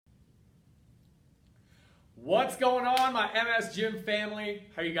What's going on, my MS Gym family?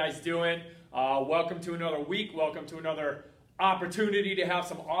 How you guys doing? Welcome to another week. Welcome to another opportunity to have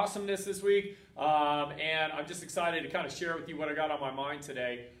some awesomeness this week. And I'm just excited to kind of share with you what I got on my mind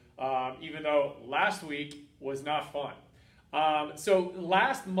today, even though last week was not fun. So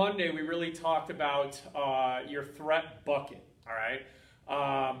last Monday, we really talked about your threat bucket, all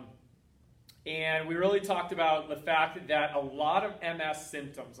right? And we really talked about the fact that a lot of MS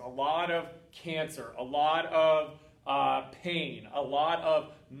symptoms, a lot of cancer, a lot of pain, a lot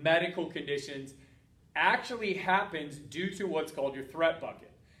of medical conditions actually happens due to what's called your threat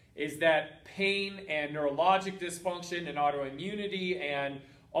bucket. Is that pain and neurologic dysfunction and autoimmunity and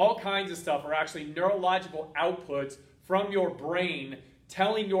all kinds of stuff are actually neurological outputs from your brain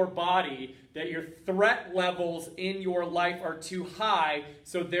telling your body that your threat levels in your life are too high,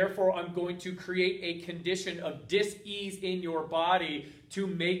 so therefore I'm going to create a condition of dis-ease in your body to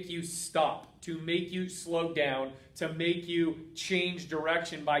make you stop, to make you slow down, to make you change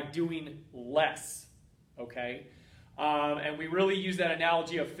direction by doing less, okay? And we really use that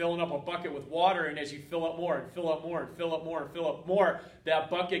analogy of filling up a bucket with water, and as you fill up more and fill up more and fill up more and fill up more,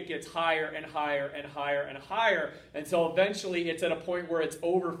 that bucket gets higher and higher and higher and higher until eventually it's at a point where it's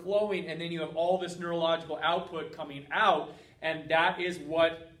overflowing, and then you have all this neurological output coming out, and that is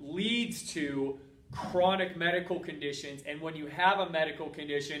what leads to chronic medical conditions. And when you have a medical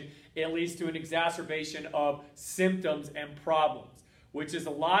condition, it leads to an exacerbation of symptoms and problems, which is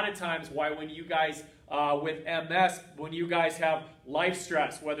a lot of times why when you guys with MS, when you guys have life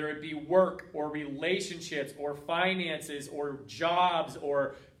stress, whether it be work or relationships or finances or jobs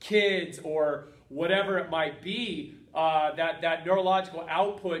or kids or whatever it might be, that neurological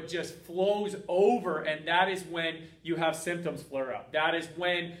output just flows over, and that is when you have symptoms flare up. That is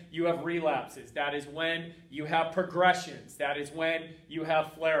when you have relapses. That is when you have progressions. That is when you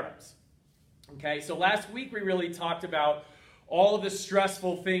have flare-ups. Okay, so last week we really talked about all of the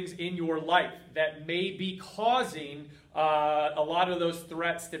stressful things in your life that may be causing a lot of those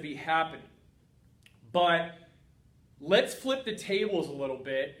threats to be happening. But let's flip the tables a little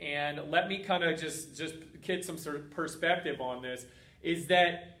bit, and let me kind of just get some sort of perspective on this, is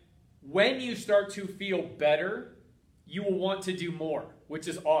that when you start to feel better, you will want to do more, which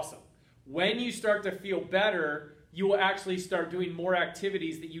is awesome. When you start to feel better, you will actually start doing more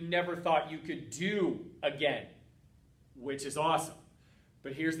activities that you never thought you could do again, which is awesome.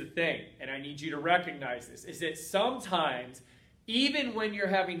 But here's the thing, and I need you to recognize this, is that sometimes, even when you're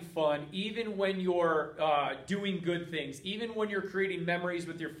having fun, even when you're doing good things, even when you're creating memories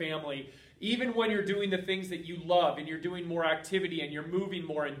with your family, even when you're doing the things that you love and you're doing more activity and you're moving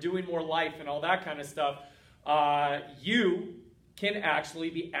more and doing more life and all that kind of stuff, you can actually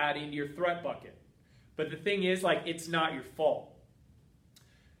be adding to your threat bucket. But the thing is, it's not your fault.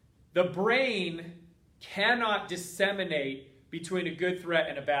 The brain cannot disseminate between a good threat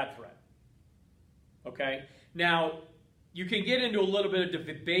and a bad threat. Okay? Now, you can get into a little bit of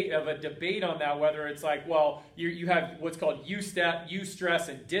a debate on that, whether it's like, well, you have what's called eustress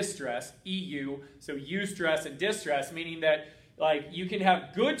and distress, EU. So eustress and distress, meaning that you can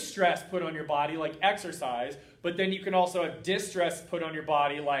have good stress put on your body, like exercise, but then you can also have distress put on your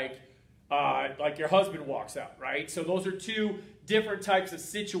body, like your husband walks out, right? So those are two different types of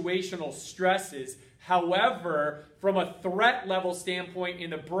situational stresses. However, from a threat level standpoint in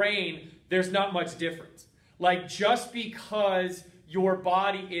the brain, there's not much difference. Just because your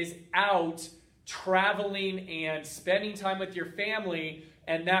body is out traveling and spending time with your family,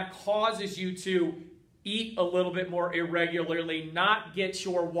 and that causes you to eat a little bit more irregularly, not get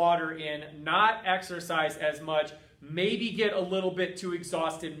your water in, not exercise as much, maybe get a little bit too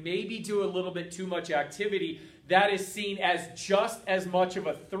exhausted, maybe do a little bit too much activity, that is seen as just as much of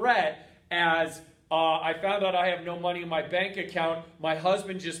a threat as I found out I have no money in my bank account, my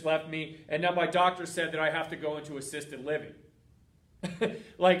husband just left me, and now my doctor said that I have to go into assisted living.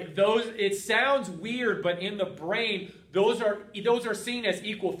 It sounds weird, but in the brain, those are seen as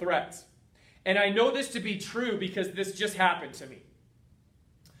equal threats. And I know this to be true because this just happened to me.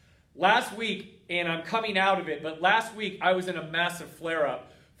 Last week, and I'm coming out of it, but last week I was in a massive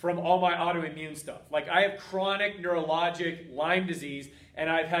flare-up from all my autoimmune stuff. I have chronic neurologic Lyme disease, and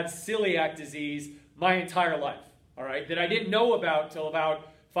I've had celiac disease my entire life, all right, that I didn't know about till about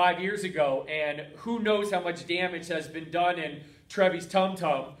 5 years ago, and who knows how much damage has been done in Trevi's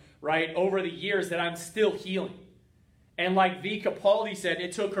tum-tum, right, over the years that I'm still healing. And like V. Capaldi said,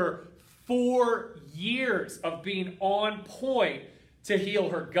 it took her 4 years of being on point to heal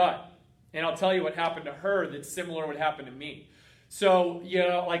her gut. And I'll tell you what happened to her that's similar to what happened to me. So,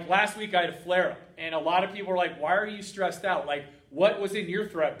 last week I had a flare-up, and a lot of people were like, why are you stressed out? what was in your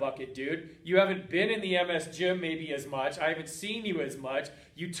threat bucket, dude? You haven't been in the MS gym maybe as much. I haven't seen you as much.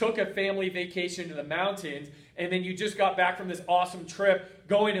 You took a family vacation to the mountains, and then you just got back from this awesome trip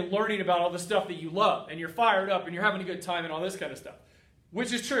going and learning about all the stuff that you love, and you're fired up, and you're having a good time and all this kind of stuff,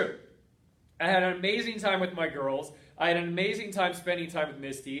 which is true. I had an amazing time with my girls. I had an amazing time spending time with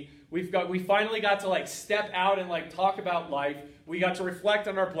Misty. We finally got to like step out and like talk about life. We got to reflect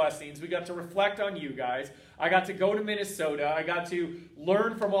on our blessings. We got to reflect on you guys. I got to go to Minnesota. I got to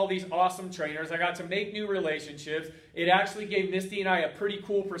learn from all these awesome trainers. I got to make new relationships. It actually gave Misty and I a pretty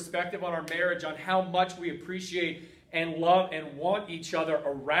cool perspective on our marriage, on how much we appreciate and love and want each other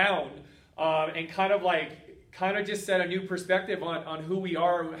around, and kind of just set a new perspective on who we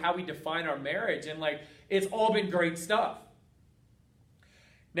are, how we define our marriage. And like, it's all been great stuff.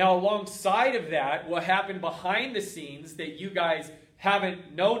 Now, alongside of that, what happened behind the scenes that you guys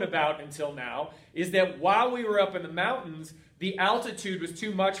haven't known about until now is that while we were up in the mountains, the altitude was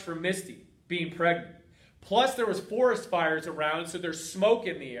too much for Misty being pregnant. Plus, there was forest fires around, so there's smoke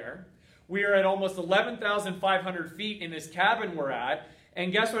in the air. We are at almost 11,500 feet in this cabin we're at,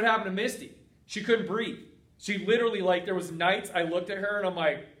 and guess what happened to Misty? She couldn't breathe. She literally, like, there was nights I looked at her and I'm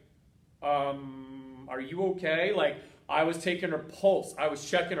like, are you okay? Like, I was taking her pulse. I was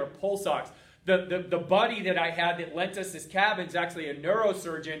checking her pulse ox. The buddy that I had that lent us this cabin is actually a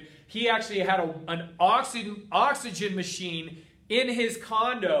neurosurgeon. He actually had an oxygen machine in his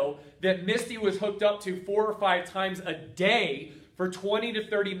condo that Misty was hooked up to 4 or 5 times a day for 20 to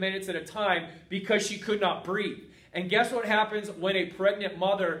 30 minutes at a time because she could not breathe. And guess what happens when a pregnant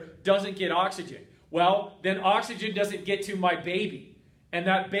mother doesn't get oxygen? Well, then oxygen doesn't get to my baby. And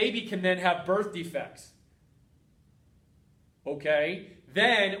that baby can then have birth defects. Okay?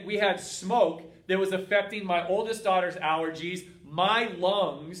 Then we had smoke that was affecting my oldest daughter's allergies, my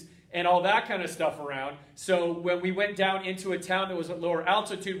lungs, and all that kind of stuff around. So when we went down into a town that was at lower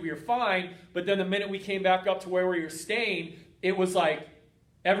altitude, we were fine. But then the minute we came back up to where we were staying, it was like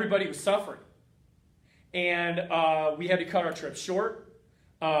everybody was suffering. And we had to cut our trip short.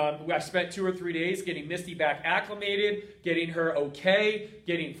 I spent 2 or 3 days getting Misty back acclimated, getting her okay,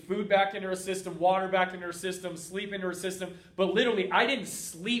 getting food back into her system, water back into her system, sleep into her system. But literally, I didn't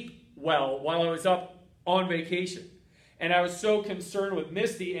sleep well while I was up on vacation. And I was so concerned with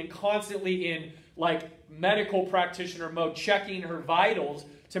Misty and constantly in like medical practitioner mode, checking her vitals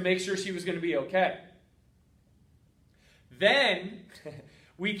to make sure she was going to be okay. Then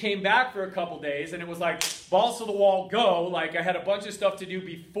we came back for a couple days, and it was like, balls to the wall, go. Like, I had a bunch of stuff to do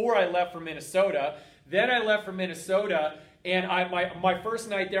before I left for Minnesota. Then I left for Minnesota, and my first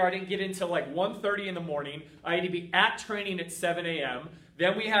night there, I didn't get until like 1:30 in the morning. I had to be at training at 7 a.m.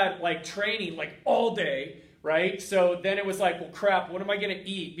 Then we had like training like all day, right? So then it was like, well, crap, what am I going to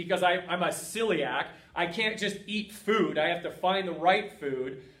eat? Because I'm a celiac. I can't just eat food. I have to find the right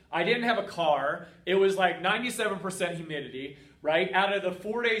food. I didn't have a car. It was like 97% humidity. Right? Out of the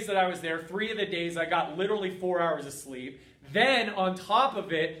 4 days that I was there, 3 of the days I got literally 4 hours of sleep. Then on top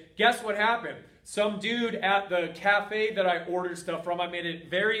of it, guess what happened? Some dude at the cafe that I ordered stuff from, I made it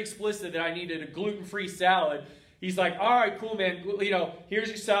very explicit that I needed a gluten-free salad. He's like, all right, cool, man. You know, here's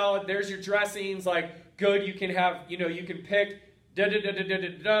your salad. There's your dressings. Like, good. You can have, you know, you can pick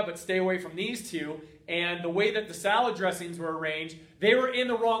da-da-da-da-da-da-da, but stay away from these two. And the way that the salad dressings were arranged, they were in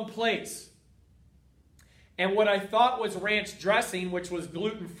the wrong place. And what I thought was ranch dressing, which was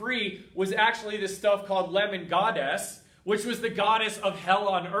gluten-free, was actually this stuff called Lemon Goddess, which was the goddess of hell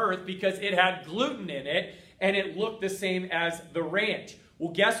on earth because it had gluten in it and it looked the same as the ranch.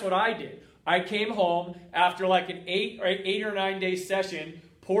 Well, guess what I did? I came home after like an 8 or 9 day session,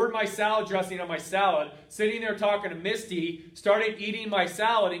 poured my salad dressing on my salad, sitting there talking to Misty, started eating my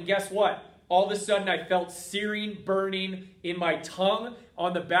salad, and guess what? All of a sudden I felt searing, burning in my tongue,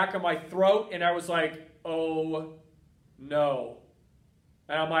 on the back of my throat, and I was like, oh no.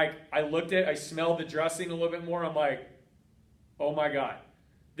 And I'm like, I smelled the dressing a little bit more. I'm like, oh my God.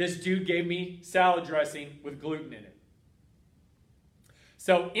 This dude gave me salad dressing with gluten in it.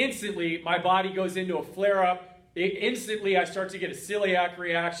 So instantly, my body goes into a flare-up. Instantly, I start to get a celiac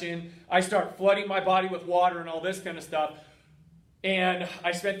reaction. I start flooding my body with water and all this kind of stuff. And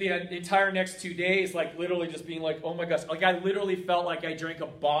I spent the entire next 2 days like literally just being like, oh my gosh. Like I literally felt like I drank a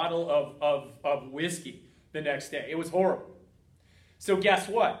bottle of whiskey the next day. It was horrible. So guess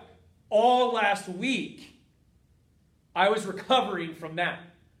what? All last week, I was recovering from that.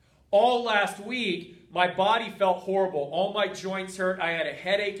 All last week, my body felt horrible. All my joints hurt. I had a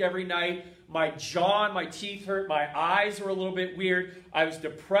headache every night. My jaw and my teeth hurt. My eyes were a little bit weird. I was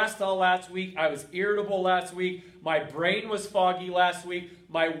depressed all last week. I was irritable last week. My brain was foggy last week.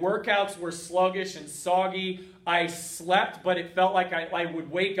 My workouts were sluggish and soggy. I slept, but it felt like I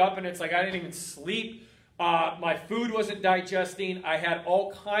would wake up and it's like I didn't even sleep. My food wasn't digesting. I had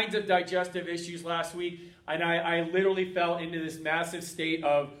all kinds of digestive issues last week, and I literally fell into this massive state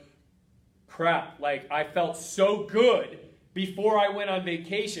of crap. Like, I felt so good before I went on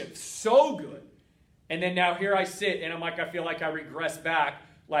vacation. So good. And then now here I sit, and I feel like I regressed back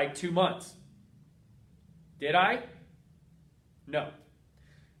like 2 months. Did I? No.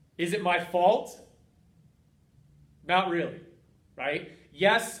 Is it my fault? Not really, right?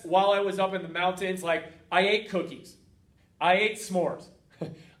 Yes, while I was up in the mountains, like, I ate cookies. I ate s'mores.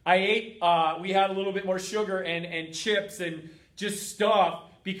 We had a little bit more sugar and chips and just stuff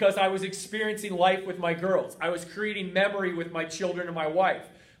because I was experiencing life with my girls. I was creating memory with my children and my wife.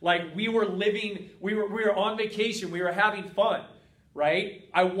 Like, we were on vacation, we were having fun, right?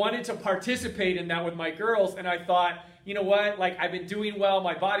 I wanted to participate in that with my girls, and I thought, you know what? Like, I've been doing well,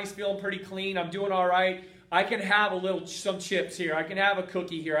 my body's feeling pretty clean, I'm doing all right. I can have some chips here, I can have a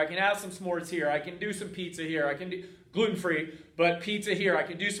cookie here, I can have some s'mores here, I can do some pizza here, I can do gluten-free, but pizza here, I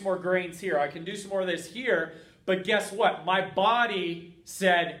can do some more grains here, I can do some more of this here. But guess what? My body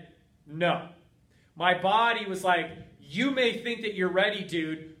said no. My body was like, you may think that you're ready,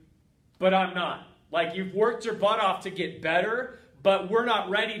 dude, but I'm not. Like, you've worked your butt off to get better, but we're not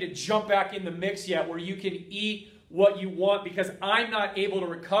ready to jump back in the mix yet where you can eat what you want because I'm not able to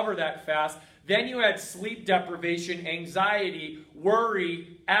recover that fast. Then you had sleep deprivation, anxiety,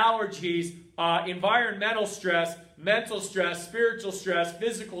 worry, allergies, environmental stress, mental stress, spiritual stress,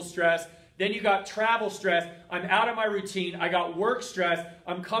 physical stress. Then you got travel stress. I'm out of my routine. I got work stress.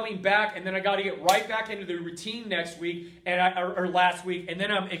 I'm coming back, and then I got to get right back into the routine next week or last week, and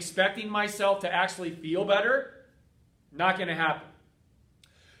then I'm expecting myself to actually feel better. Not going to happen.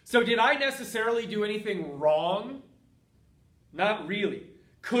 So did I necessarily do anything wrong? Not really.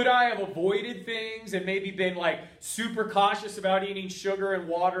 Could I have avoided things and maybe been like super cautious about eating sugar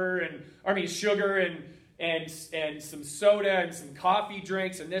and sugar and some soda and some coffee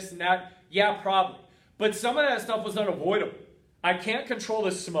drinks and this and that? Yeah, probably. But some of that stuff was unavoidable. I can't control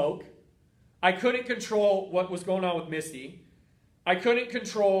the smoke. I couldn't control what was going on with Misty. I couldn't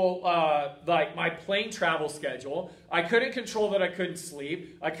control my plane travel schedule. I couldn't control that I couldn't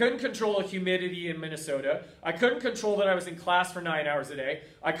sleep. I couldn't control the humidity in Minnesota. I couldn't control that I was in class for 9 hours a day.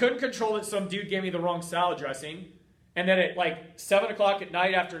 I couldn't control that some dude gave me the wrong salad dressing. And then at like 7 o'clock at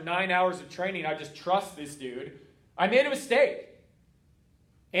night after 9 hours of training, I just trust this dude. I made a mistake.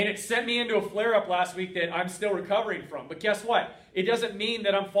 And it sent me into a flare-up last week that I'm still recovering from. But guess what? It doesn't mean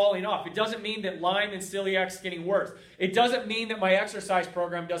that I'm falling off. It doesn't mean that Lyme and celiac is getting worse. It doesn't mean that my exercise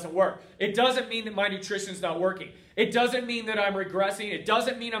program doesn't work. It doesn't mean that my nutrition's not working. It doesn't mean that I'm regressing. It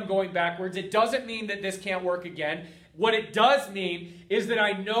doesn't mean I'm going backwards. It doesn't mean that this can't work again. What it does mean is that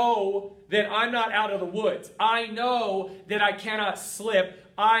I know that I'm not out of the woods. I know that I cannot slip.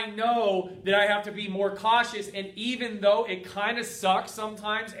 I know that I have to be more cautious, and even though it kind of sucks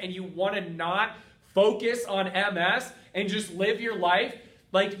sometimes and you want to not focus on MS and just live your life,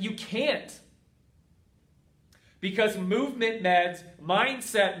 like, you can't. Because movement meds,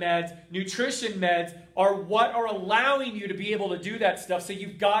 mindset meds, nutrition meds are what are allowing you to be able to do that stuff, so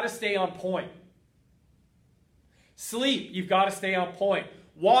you've got to stay on point. Sleep, you've got to stay on point.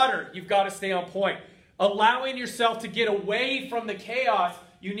 Water, you've got to stay on point. Allowing yourself to get away from the chaos,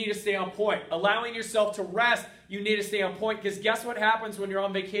 you need to stay on point. Allowing yourself to rest, you need to stay on point. Because guess what happens when you're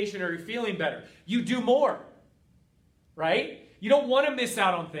on vacation or you're feeling better? You do more, right? You don't want to miss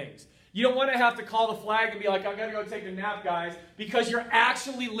out on things. You don't want to have to call the flag and be like, I got to go take a nap, guys, because you're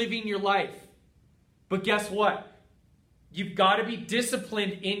actually living your life. But guess what? You've got to be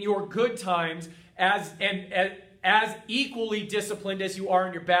disciplined in your good times as equally disciplined as you are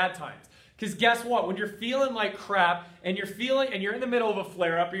in your bad times. Because guess what? When you're feeling like crap and you're in the middle of a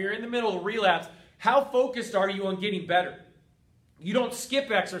flare-up or you're in the middle of a relapse, how focused are you on getting better? You don't skip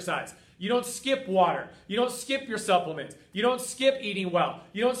exercise. You don't skip water. You don't skip your supplements. You don't skip eating well.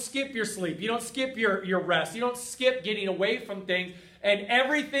 You don't skip your sleep. You don't skip your rest. You don't skip getting away from things. And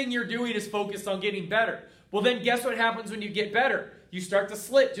everything you're doing is focused on getting better. Well, then guess what happens when you get better? You start to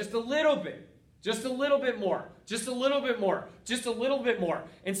slip just a little bit. Just a little bit more, just a little bit more, just a little bit more.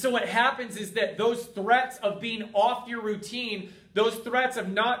 And so what happens is that those threats of being off your routine, those threats of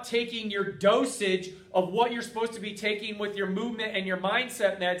not taking your dosage of what you're supposed to be taking with your movement and your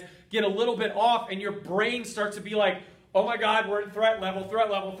mindset meds get a little bit off, and your brain starts to be like, oh my God, we're in threat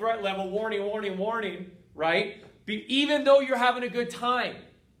level, warning, warning, warning, right? Even though you're having a good time.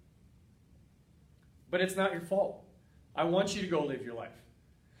 But it's not your fault. I want you to go live your life.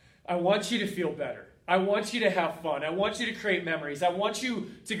 I want you to feel better. I want you to have fun. I want you to create memories. I want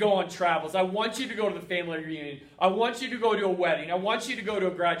you to go on travels. I want you to go to the family reunion. I want you to go to a wedding. I want you to go to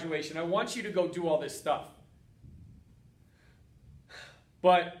a graduation. I want you to go do all this stuff.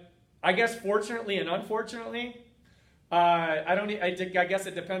 But I guess fortunately and unfortunately, I guess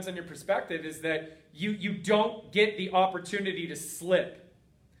it depends on your perspective, is that you don't get the opportunity to slip,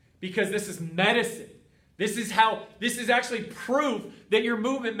 because this is medicine. This is actually proof that your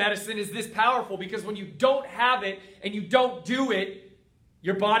movement medicine is this powerful, because when you don't have it and you don't do it,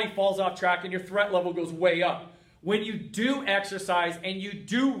 your body falls off track and your threat level goes way up. When you do exercise and you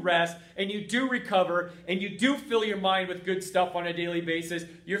do rest and you do recover and you do fill your mind with good stuff on a daily basis,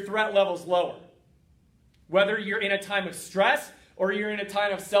 your threat level's lower. Whether you're in a time of stress or you're in a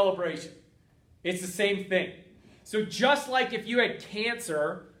time of celebration, it's the same thing. So just like if you had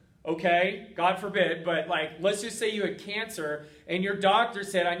cancer, okay, God forbid, but like, let's just say you had cancer and your doctor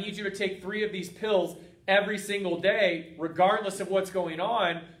said, I need you to take 3 of these pills every single day, regardless of what's going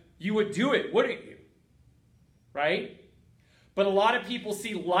on, you would do it, wouldn't you? Right? But a lot of people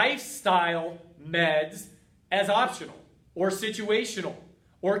see lifestyle meds as optional or situational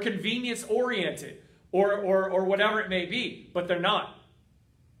or convenience oriented or whatever it may be, but they're not.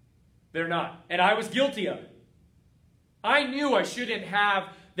 They're not. And I was guilty of it. I knew I shouldn't have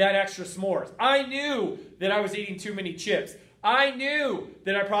that extra s'mores. I knew that I was eating too many chips. I knew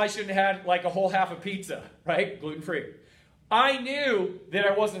that I probably shouldn't have had like a whole half of pizza, right? Gluten-free. I knew that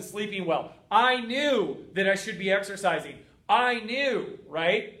I wasn't sleeping well. I knew that I should be exercising. I knew,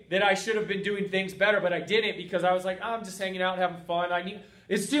 right, that I should have been doing things better, but I didn't, because I was like, I'm just hanging out, having fun.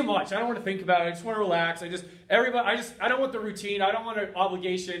 It's too much. I don't want to think about it. I just want to relax. I don't want the routine. I don't want an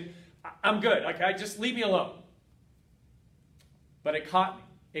obligation. I'm good. Like, just leave me alone. But it caught me.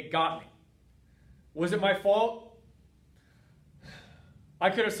 It got me. Was it my fault? I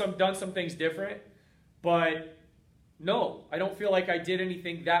could have done some things different, but no, I don't feel like I did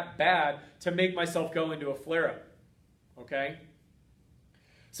anything that bad to make myself go into a flare-up. Okay?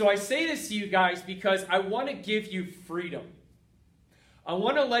 So I say this to you guys because I want to give you freedom. I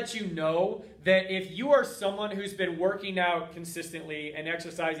want to let you know that if you are someone who's been working out consistently and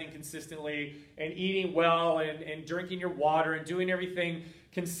exercising consistently and eating well and drinking your water and doing everything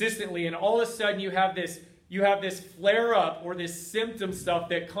consistently, and all of a sudden you have this flare-up or this symptom stuff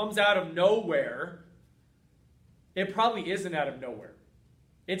that comes out of nowhere, it probably isn't out of nowhere.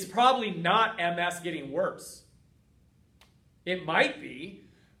 It's probably not MS getting worse. It might be,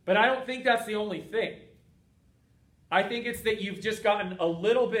 but I don't think that's the only thing. I think it's that you've just gotten a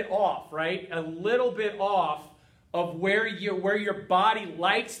little bit off, right? A little bit off of where your body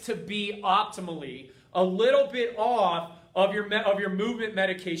likes to be optimally, a little bit off of your movement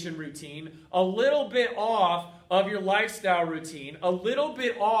medication routine, a little bit off of your lifestyle routine, a little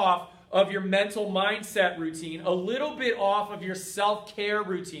bit off of your mental mindset routine, a little bit off of your self-care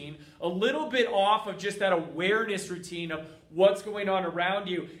routine, a little bit off of just that awareness routine of what's going on around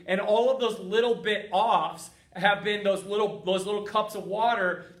you. And all of those little bit offs have been those little cups of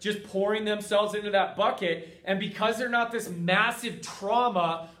water just pouring themselves into that bucket. And because they're not this massive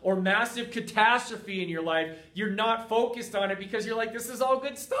trauma or massive catastrophe in your life, you're not focused on it because you're like, this is all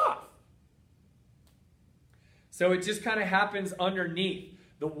good stuff. So it just kind of happens underneath.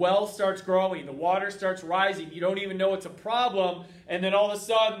 The well starts growing, the water starts rising, you don't even know it's a problem, and then all of a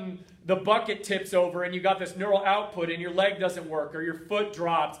sudden the bucket tips over and you got this neural output and your leg doesn't work, or your foot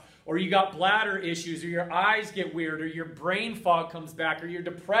drops, or you got bladder issues, or your eyes get weird, or your brain fog comes back, or your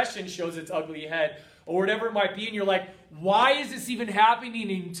depression shows its ugly head, or whatever it might be, and you're like, why is this even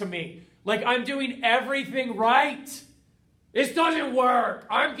happening to me? Like, I'm doing everything right. This doesn't work.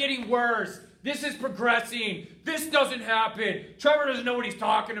 I'm getting worse. This is progressing. This doesn't happen. Trevor doesn't know what he's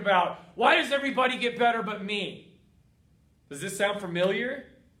talking about. Why does everybody get better but me? Does this sound familiar?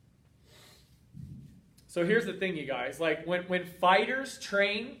 So here's the thing, you guys. Like, when fighters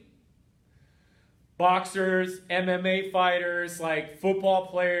train, boxers, MMA fighters, like football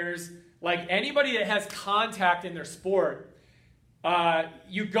players, like anybody that has contact in their sport,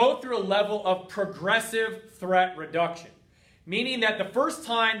 you go through a level of progressive threat reduction. Meaning that the first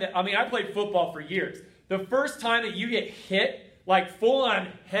time that, I played football for years. The first time that you get hit, like full-on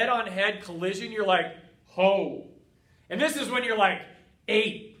head-on-head collision, you're like, ho. And this is when you're like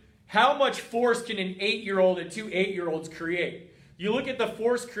 8. How much force can an 8-year-old and 2 8-year-olds create? You look at the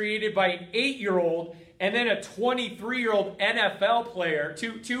force created by an 8-year-old and then a 23-year-old NFL player,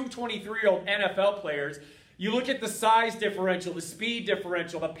 two 23-year-old NFL players. You look at the size differential, the speed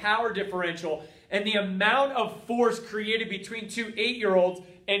differential, the power differential, and the amount of force created between 2 8-year-olds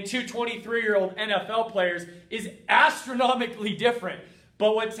and 2 23-year-old NFL players is astronomically different.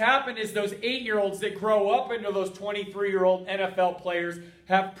 But what's happened is those 8-year-olds that grow up into those 23-year-old NFL players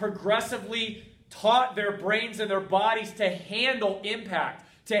have progressively taught their brains and their bodies to handle impact,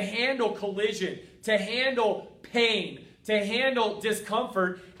 to handle collision, to handle pain, to handle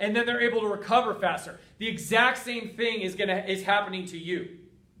discomfort, and then they're able to recover faster. The exact same thing is happening to you.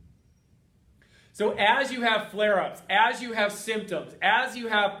 So as you have flare-ups, as you have symptoms, as you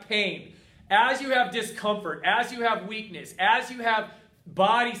have pain, as you have discomfort, as you have weakness, as you have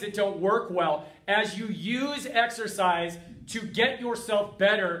bodies that don't work well, as you use exercise to get yourself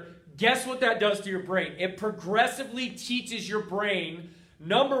better, guess what that does to your brain? It progressively teaches your brain,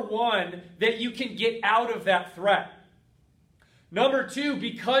 number one, that you can get out of that threat. Number two,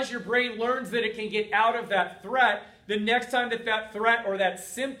 because your brain learns that it can get out of that threat, the next time that threat or that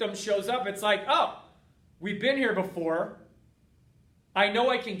symptom shows up, it's like, oh, we've been here before. I know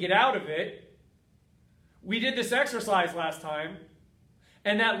I can get out of it. We did this exercise last time,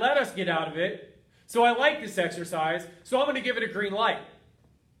 and that let us get out of it. So I like this exercise, so I'm going to give it a green light.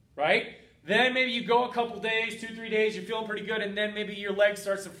 Right? Then maybe you go a couple days, 2-3 days, you're feeling pretty good, and then maybe your leg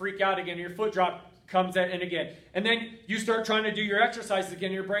starts to freak out again, your foot drop comes in again. And then you start trying to do your exercises again,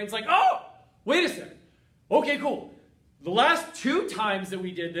 and your brain's like, oh, wait a second. Okay, cool. The last 2 times that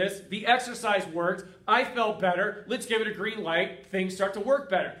we did this, the exercise worked, I felt better, let's give it a green light, things start to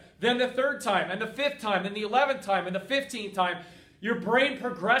work better. Then the 3rd time, and the 5th time, and the 11th time, and the 15th time, your brain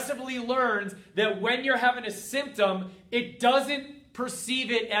progressively learns that when you're having a symptom, it doesn't perceive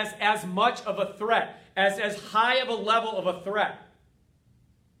it as much of a threat, as high of a level of a threat.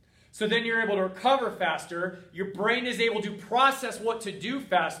 So then you're able to recover faster. Your brain is able to process what to do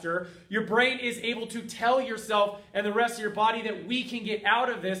faster. Your brain is able to tell yourself and the rest of your body that we can get out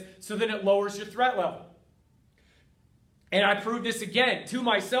of this, so that it lowers your threat level. And I proved this again to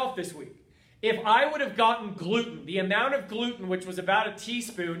myself this week. If I would have gotten gluten, the amount of gluten, which was about a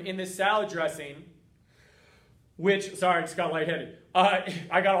teaspoon in this salad dressing, sorry, I just got lightheaded.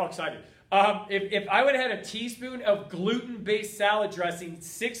 I got all excited. If I would have had a teaspoon of gluten-based salad dressing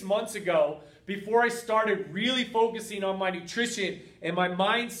 6 months ago, before I started really focusing on my nutrition and my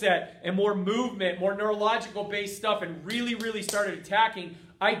mindset and more movement, more neurological-based stuff, and really, really started attacking,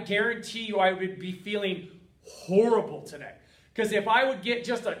 I guarantee you I would be feeling horrible today. Because if I would get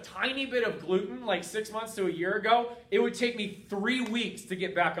just a tiny bit of gluten, like 6 months to a year ago, it would take me 3 weeks to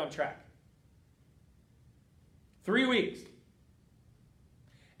get back on track. 3 weeks.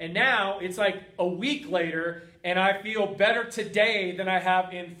 And now it's like a week later, and I feel better today than I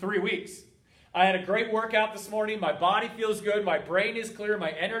have in 3 weeks. I had a great workout this morning. My body feels good. My brain is clear. My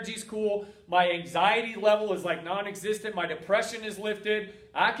energy's cool. My anxiety level is like non-existent. My depression is lifted.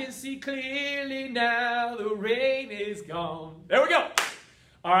 I can see clearly now. The rain is gone. There we go.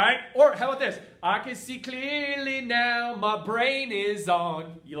 All right. Or how about this? I can see clearly now. My brain is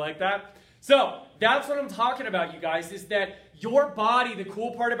on. You like that? So that's what I'm talking about, you guys, is that your body, the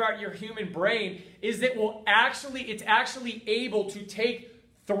cool part about your human brain is that it's actually able to take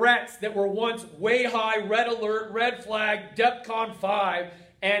threats that were once way high, red alert, red flag, DEFCON 5,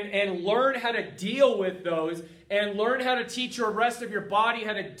 and learn how to deal with those, and learn how to teach your rest of your body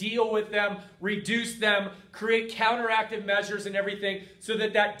how to deal with them, reduce them, create counteractive measures and everything, so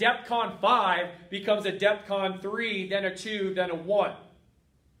that DEFCON 5 becomes a DEFCON 3, then a 2, then a 1.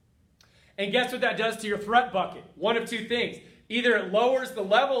 And guess what that does to your threat bucket? One of 2 things. Either it lowers the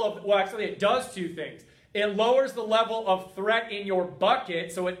level of, well, actually it does 2 things. It lowers the level of threat in your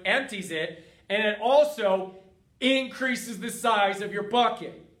bucket, so it empties it, and it also increases the size of your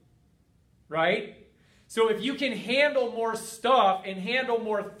bucket, right? So if you can handle more stuff and handle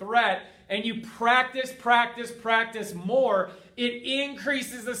more threat, and you practice more, it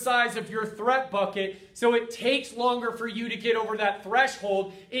increases the size of your threat bucket, so it takes longer for you to get over that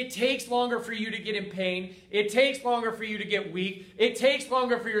threshold. It takes longer for you to get in pain. It takes longer for you to get weak. It takes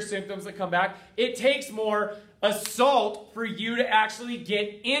longer for your symptoms to come back. It takes more assault for you to actually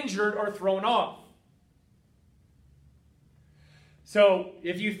get injured or thrown off. So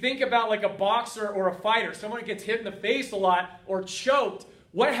if you think about like a boxer or a fighter, someone gets hit in the face a lot or choked,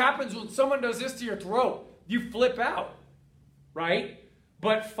 what happens when someone does this to your throat? You flip out, right?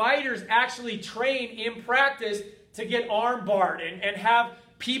 But fighters actually train in practice to get arm barred and have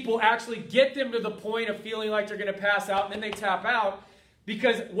people actually get them to the point of feeling like they're going to pass out, and then they tap out,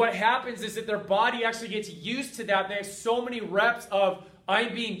 because what happens is that their body actually gets used to that. They have so many reps of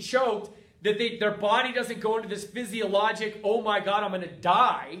I'm being choked that their body doesn't go into this physiologic, oh my God, I'm going to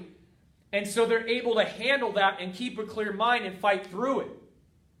die. And so they're able to handle that and keep a clear mind and fight through it.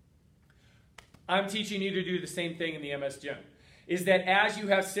 I'm teaching you to do the same thing in the MS Gym. is that as you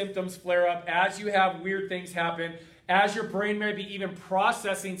have symptoms flare up, as you have weird things happen, as your brain may be even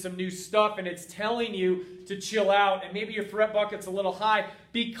processing some new stuff and it's telling you to chill out, and maybe your threat bucket's a little high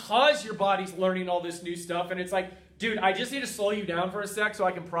because your body's learning all this new stuff, and it's like, dude, I just need to slow you down for a sec so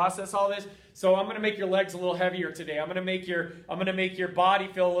I can process all this. So I'm going to make your legs a little heavier today. I'm going to make your body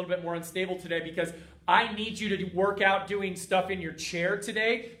feel a little bit more unstable today because I need you to work out doing stuff in your chair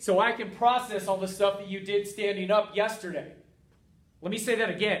today so I can process all the stuff that you did standing up yesterday. Let me say that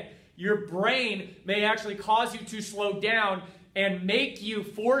again. Your brain may actually cause you to slow down and make you,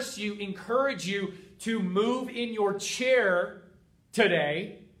 force you, encourage you to move in your chair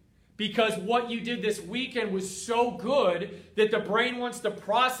today because what you did this weekend was so good that the brain wants to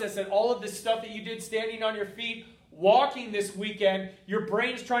process it. All of the stuff that you did standing on your feet, walking this weekend, your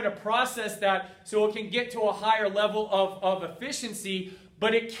brain's trying to process that so it can get to a higher level of efficiency,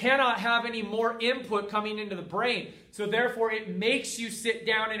 but it cannot have any more input coming into the brain. So therefore, it makes you sit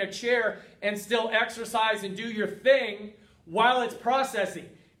down in a chair and still exercise and do your thing while it's processing.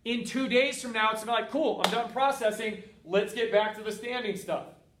 In 2 days from now, it's going to be like, cool, I'm done processing. Let's get back to the standing stuff.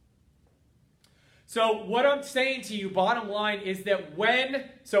 So what I'm saying to you, bottom line, is that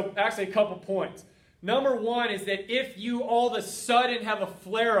actually a couple points. Number one is that if you all of a sudden have a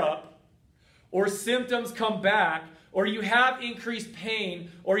flare-up or symptoms come back or you have increased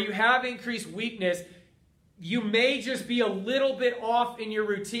pain or you have increased weakness, you may just be a little bit off in your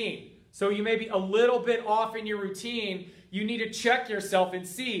routine. So you may be a little bit off in your routine. You need to check yourself and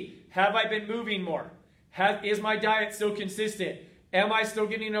see, have I been moving more? Is my diet still consistent? Am I still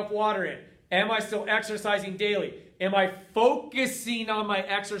getting enough water in? Am I still exercising daily? Am I focusing on my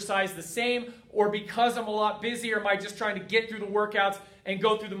exercise the same? Or because I'm a lot busier, am I just trying to get through the workouts and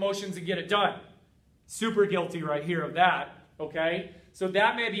go through the motions and get it done? Super guilty right here of that, okay? So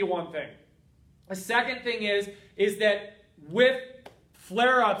that may be one thing. A second thing is that with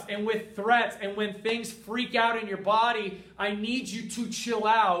flare-ups and with threats and when things freak out in your body, I need you to chill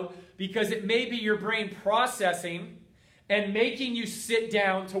out because it may be your brain processing and making you sit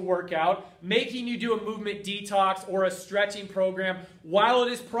down to work out, making you do a movement detox or a stretching program while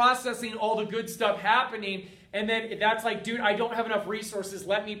it is processing all the good stuff happening. And then that's like, dude, I don't have enough resources.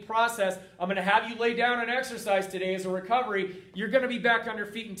 Let me process. I'm going to have you lay down and exercise today as a recovery. You're going to be back on your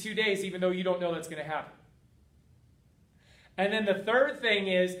feet in 2 days, even though you don't know that's going to happen. And then the third thing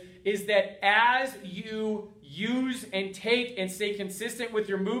is that as you use and take and stay consistent with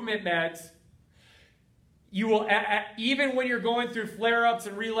your movement meds, you will, even when you're going through flare-ups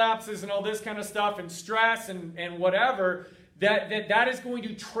and relapses and all this kind of stuff and stress and whatever, that is going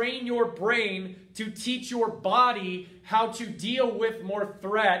to train your brain to teach your body how to deal with more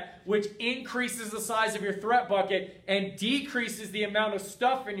threat, which increases the size of your threat bucket and decreases the amount of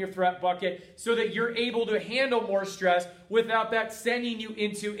stuff in your threat bucket so that you're able to handle more stress without that sending you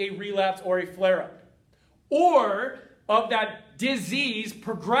into a relapse or a flare-up. Or of that disease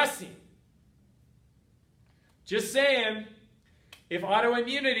progressing. Just saying, if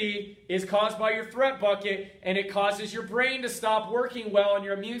autoimmunity is caused by your threat bucket and it causes your brain to stop working well and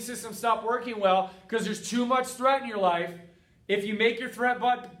your immune system stop working well because there's too much threat in your life, if you make your threat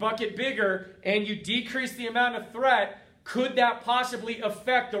bucket bigger and you decrease the amount of threat, could that possibly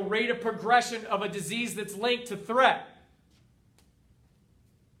affect the rate of progression of a disease that's linked to threat?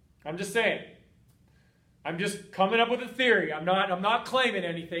 I'm just saying. I'm just coming up with a theory. I'm not claiming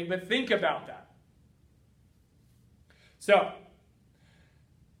anything, but think about that. So,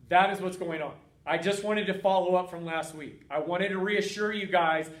 that is what's going on. I just wanted to follow up from last week. I wanted to reassure you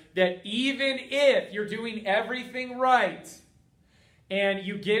guys that even if you're doing everything right and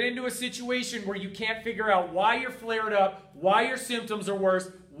you get into a situation where you can't figure out why you're flared up, why your symptoms are worse,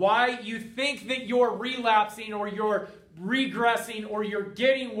 why you think that you're relapsing or you're regressing or you're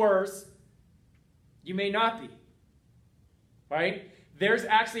getting worse, you may not be. Right? There's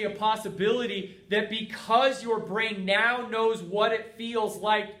actually a possibility that because your brain now knows what it feels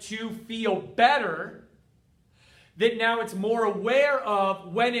like to feel better, that now it's more aware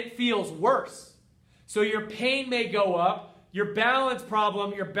of when it feels worse. So your pain may go up, your balance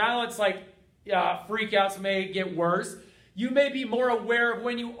problem, your balance freakouts may get worse. You may be more aware of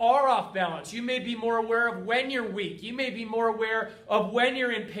when you are off balance. You may be more aware of when you're weak. You may be more aware of when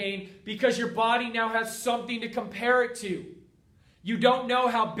you're in pain because your body now has something to compare it to. You don't know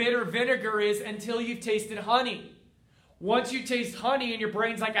how bitter vinegar is until you've tasted honey. Once you taste honey and your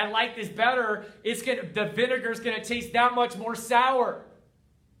brain's like, I like this better, the vinegar's going to taste that much more sour.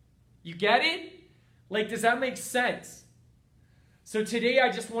 You get it? Does that make sense? So today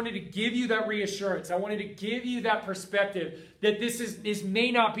I just wanted to give you that reassurance. I wanted to give you that perspective that this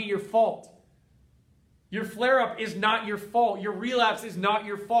may not be your fault. Your flare-up is not your fault. Your relapse is not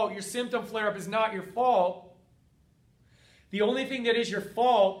your fault. Your symptom flare-up is not your fault. The only thing that is your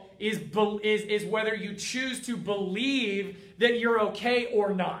fault is whether you choose to believe that you're okay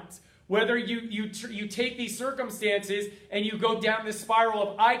or not. Whether you take these circumstances and you go down this spiral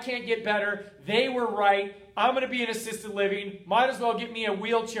of, I can't get better, they were right, I'm going to be in assisted living, might as well get me a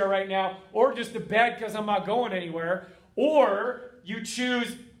wheelchair right now, or just a bed because I'm not going anywhere. Or you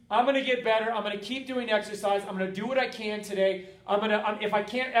choose, I'm going to get better, I'm going to keep doing exercise, I'm going to do what I can today, if I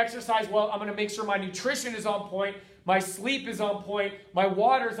can't exercise well, I'm going to make sure my nutrition is on point, my sleep is on point, my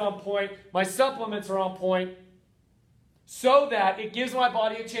water's on point, my supplements are on point, so that it gives my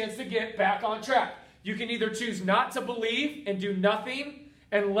body a chance to get back on track. You can either choose not to believe and do nothing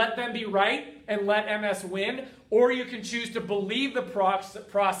and let them be right and let MS win, or you can choose to believe the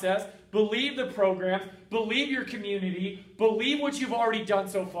process, believe the programs, believe your community, believe what you've already done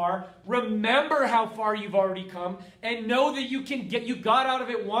so far, remember how far you've already come, and know that you got out of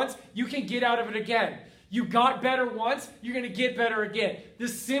it once, you can get out of it again. You got better once, you're going to get better again. The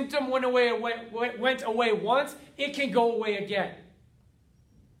symptom went away once, it can go away again.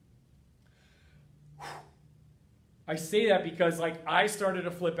 I say that because I started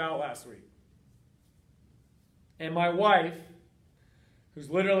to flip out last week. And my wife, who's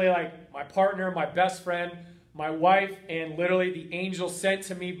literally my partner, my best friend, my wife, and literally the angel sent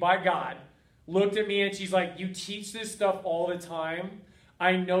to me by God, looked at me and she's like, you teach this stuff all the time.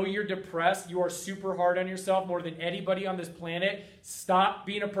 I know you're depressed. You are super hard on yourself more than anybody on this planet. Stop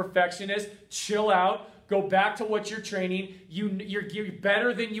being a perfectionist. Chill out. Go back to what you're training. You're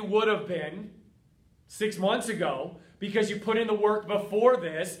better than you would have been 6 months ago because you put in the work before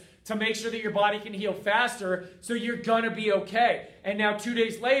this to make sure that your body can heal faster, so you're going to be okay. And now 2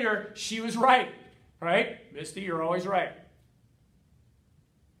 days later, she was right. Right? Misty, you're always right.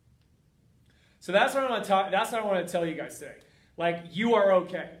 So that's what I want to tell you guys today. You are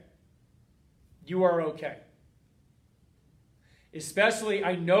okay. You are okay. Especially,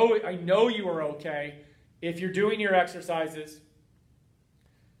 I know you are okay if you're doing your exercises,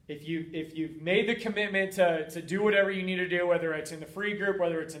 if you've made the commitment to do whatever you need to do, whether it's in the free group,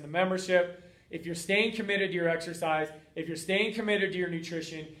 whether it's in the membership, if you're staying committed to your exercise, if you're staying committed to your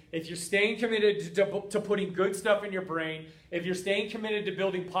nutrition, if you're staying committed to putting good stuff in your brain, if you're staying committed to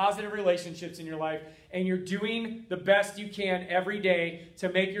building positive relationships in your life, and you're doing the best you can every day to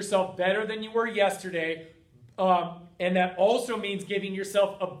make yourself better than you were yesterday, and that also means giving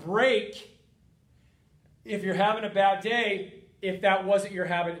yourself a break if you're having a bad day, if that wasn't your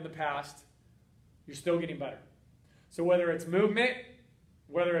habit in the past, you're still getting better. So whether it's movement,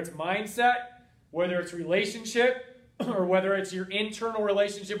 whether it's mindset, whether it's relationship, or whether it's your internal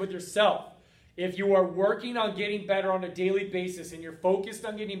relationship with yourself, if you are working on getting better on a daily basis and you're focused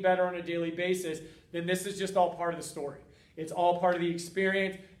on getting better on a daily basis, then this is just all part of the story. It's all part of the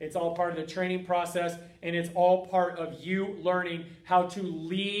experience, it's all part of the training process, and it's all part of you learning how to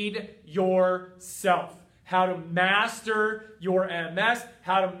lead yourself, how to master your MS,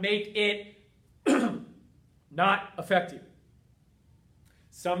 how to make it not affect you.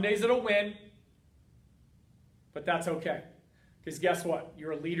 Some days it'll win, but that's okay. Because guess what?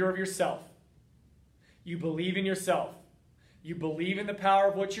 You're a leader of yourself. You believe in yourself. You believe in the power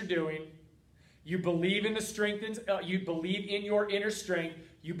of what you're doing. You believe in the strength, you believe in your inner strength.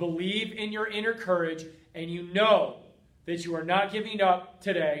 You believe in your inner courage. And you know that you are not giving up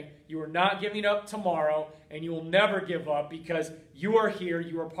today. You are not giving up tomorrow. And you will never give up because you are here.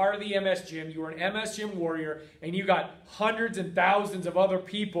 You are part of the MS Gym. You are an MS Gym warrior. And you got hundreds and thousands of other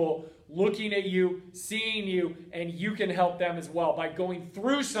people looking at you, seeing you, and you can help them as well by going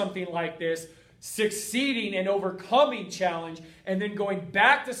through something like this, succeeding and overcoming challenge, and then going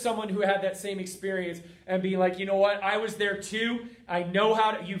back to someone who had that same experience and being like, you know what, I was there too. I know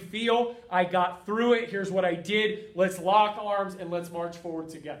how you feel. I got through it. Here's what I did. Let's lock arms and let's march forward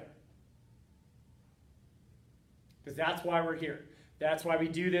together. Because that's why we're here. That's why we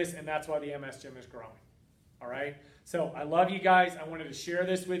do this, and that's why the MS Gym is growing. All right? So I love you guys. I wanted to share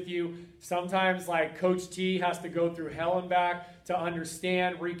this with you. Sometimes Coach T has to go through hell and back to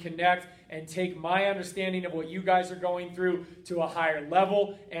understand, reconnect, and take my understanding of what you guys are going through to a higher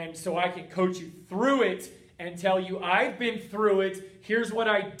level. And so I can coach you through it and tell you, I've been through it. Here's what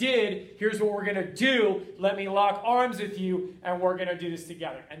I did. Here's what we're going to do. Let me lock arms with you, and we're going to do this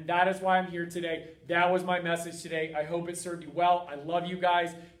together. And that is why I'm here today. That was my message today. I hope it served you well. I love you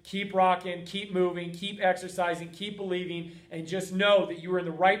guys. Keep rocking, keep moving, keep exercising, keep believing, and just know that you are in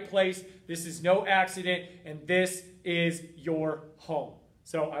the right place. This is no accident, and this is your home.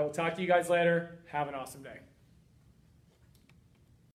 So I will talk to you guys later. Have an awesome day.